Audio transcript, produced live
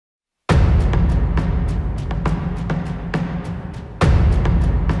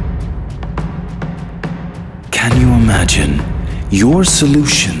Imagine your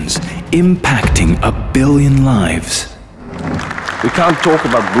solutions impacting 1 billion lives. We can't talk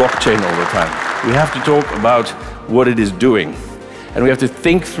about blockchain all the time. We have to talk about what it is doing. And we have to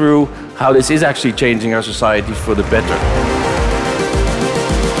think through how this is actually changing our society for the better.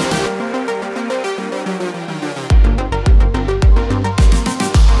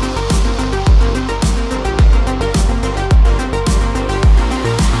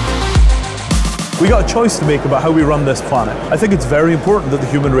 We got a choice to make about how we run this planet. I think it's very important that the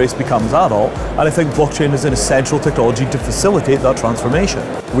human race becomes adult, and I think blockchain is an essential technology to facilitate that transformation.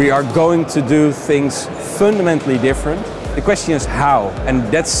 We are going to do things fundamentally different. The question is how, and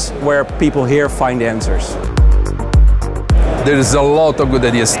that's where people here find the answers. There is a lot of good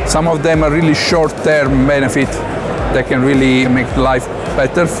ideas. Some of them are really short-term benefit that can really make life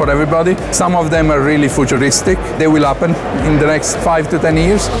better for everybody. Some of them are really futuristic. They will happen in the next 5 to 10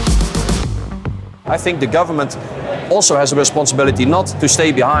 years. I think the government also has a responsibility not to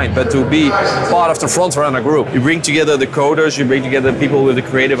stay behind, but to be part of the front-runner group. You bring together the coders, you bring together people with the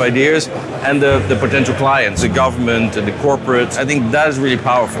creative ideas and the potential clients, the government and the corporates. I think that is really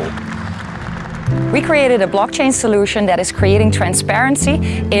powerful. We created a blockchain solution that is creating transparency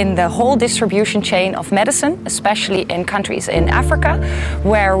in the whole distribution chain of medicine, especially in countries in Africa,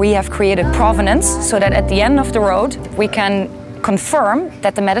 where we have created provenance so that at the end of the road we can confirm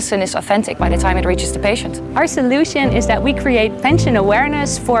that the medicine is authentic by the time it reaches the patient. Our solution is that we create pension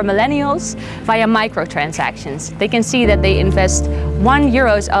awareness for millennials via microtransactions. They can see that they invest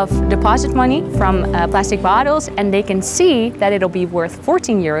 €1 of deposit money from plastic bottles, and they can see that it'll be worth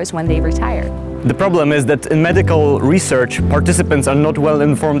 €14 when they retire. The problem is that in medical research, participants are not well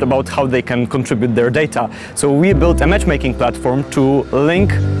informed about how they can contribute their data. So we built a matchmaking platform to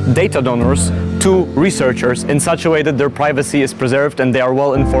link data donors to researchers in such a way that their privacy is preserved and they are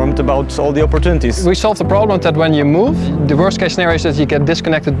well informed about all the opportunities. We solved the problem that when you move, the worst case scenario is that you get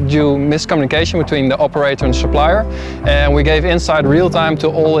disconnected due to miscommunication between the operator and the supplier. And we gave insight real time to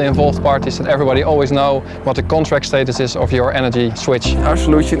all the involved parties, that everybody always know what the contract status is of your energy switch. Our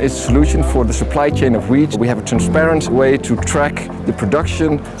solution is a solution for the supply chain of weed. We have a transparent way to track the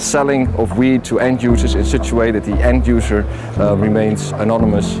production, selling of weed to end users in such a way that the end user remains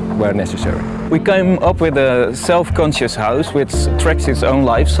anonymous where necessary. We came up with a self-conscious house which tracks its own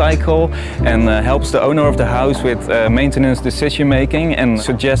life cycle and helps the owner of the house with maintenance decision making and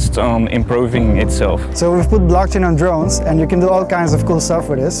suggests on improving itself. So we've put blockchain on drones, and you can do all kinds of cool stuff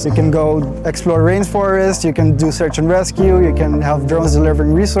with this. You can go explore rainforests, you can do search and rescue, you can have drones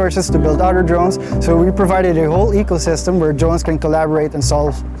delivering resources to build other drones. So we provided a whole ecosystem where drones can collaborate and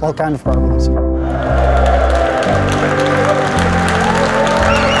solve all kinds of problems.